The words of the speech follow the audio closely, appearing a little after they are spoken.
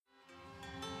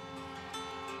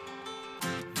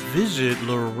Visit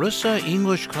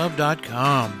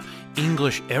LarissaEnglishClub.com.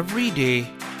 English every day,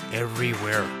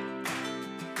 everywhere.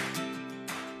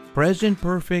 Present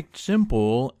perfect,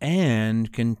 simple,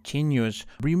 and continuous.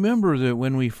 Remember that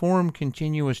when we form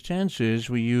continuous tenses,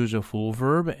 we use a full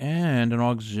verb and an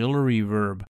auxiliary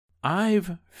verb.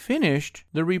 I've finished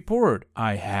the report.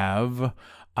 I have.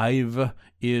 I've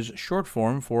is short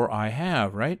form for I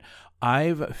have, right?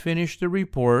 I've finished the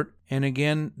report, and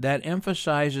again, that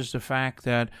emphasizes the fact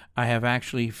that I have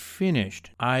actually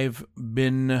finished. I've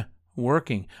been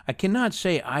working. I cannot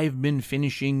say I've been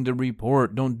finishing the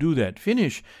report. Don't do that.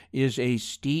 Finish is a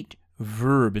state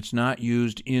verb. It's not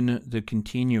used in the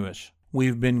continuous.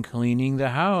 We've been cleaning the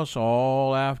house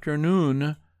all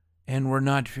afternoon, and we're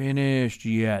not finished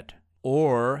yet.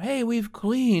 Or, hey, we've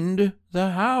cleaned the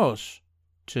house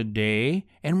today,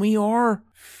 and we are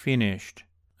finished.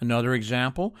 Another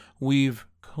example, we've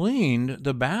cleaned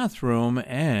the bathroom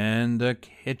and the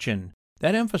kitchen.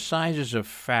 That emphasizes a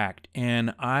fact,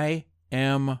 and I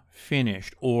am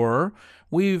finished. Or,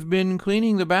 we've been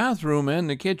cleaning the bathroom and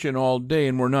the kitchen all day,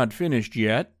 and we're not finished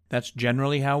yet. That's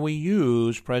generally how we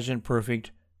use present perfect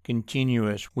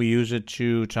continuous. We use it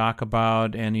to talk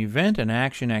about an event, an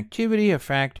action, activity, a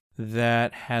fact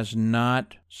that has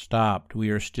not stopped. We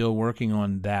are still working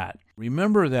on that.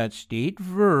 Remember that state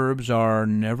verbs are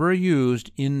never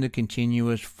used in the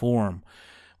continuous form.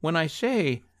 When I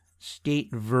say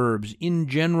state verbs, in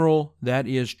general, that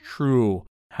is true.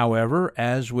 However,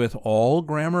 as with all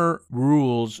grammar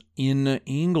rules in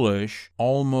English,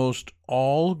 almost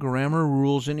all grammar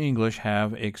rules in English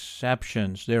have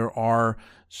exceptions. There are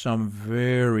some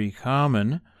very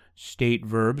common state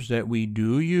verbs that we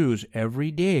do use every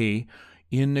day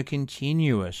in the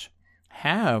continuous.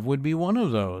 Have would be one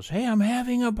of those. Hey, I'm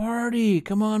having a party.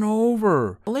 Come on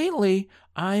over. Lately,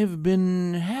 I've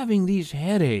been having these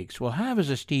headaches. Well, have is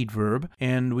a state verb,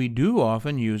 and we do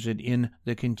often use it in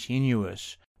the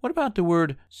continuous. What about the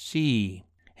word see?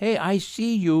 Hey, I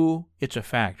see you. It's a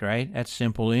fact, right? That's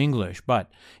simple English. But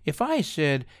if I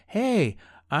said, hey,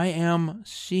 I am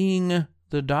seeing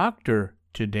the doctor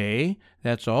today,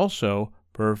 that's also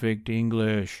perfect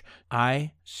English.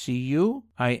 I see you.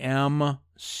 I am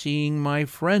seeing my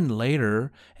friend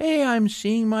later. Hey, I'm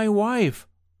seeing my wife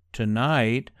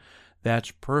tonight.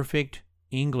 That's perfect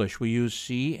English. We use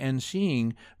see and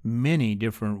seeing many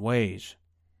different ways.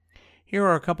 Here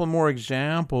are a couple more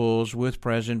examples with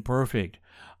present perfect.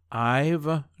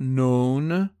 I've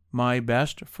known my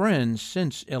best friend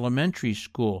since elementary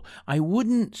school. I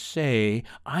wouldn't say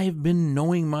I've been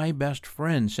knowing my best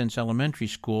friend since elementary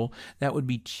school. That would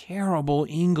be terrible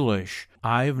English.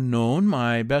 I've known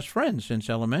my best friend since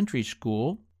elementary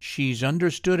school. She's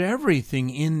understood everything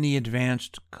in the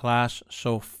advanced class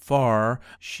so far.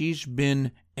 She's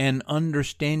been an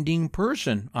understanding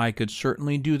person. I could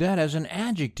certainly do that as an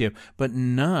adjective, but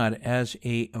not as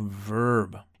a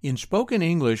verb. In spoken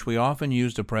English, we often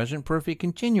use the present perfect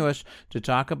continuous to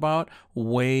talk about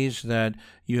ways that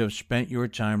you have spent your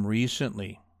time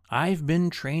recently. I've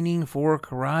been training for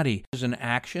karate as an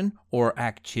action or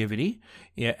activity,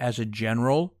 as a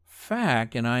general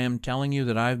fact, and I am telling you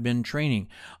that I've been training.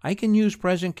 I can use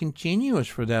present continuous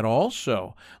for that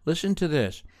also. Listen to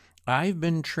this. I've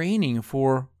been training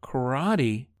for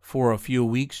karate for a few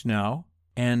weeks now,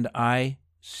 and I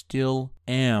still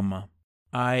am.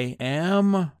 I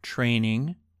am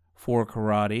training for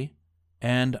karate,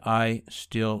 and I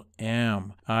still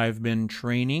am. I've been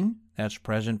training, that's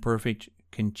present perfect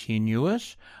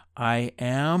continuous. I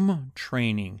am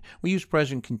training. We use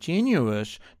present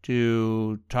continuous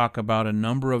to talk about a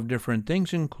number of different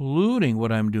things, including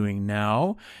what I'm doing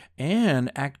now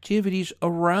and activities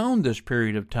around this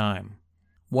period of time.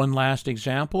 One last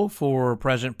example for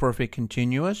present perfect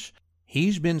continuous.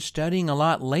 He's been studying a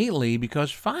lot lately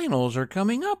because finals are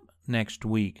coming up next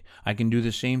week. I can do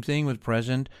the same thing with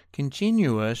present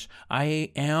continuous.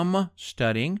 I am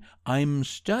studying. I'm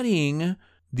studying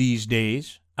these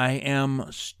days. I am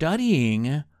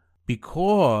studying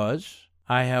because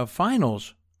I have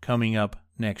finals coming up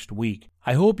next week.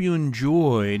 I hope you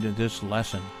enjoyed this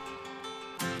lesson.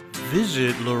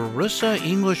 Visit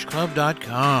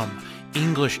LarissaEnglishClub.com.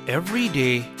 English every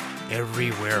day,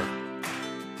 everywhere.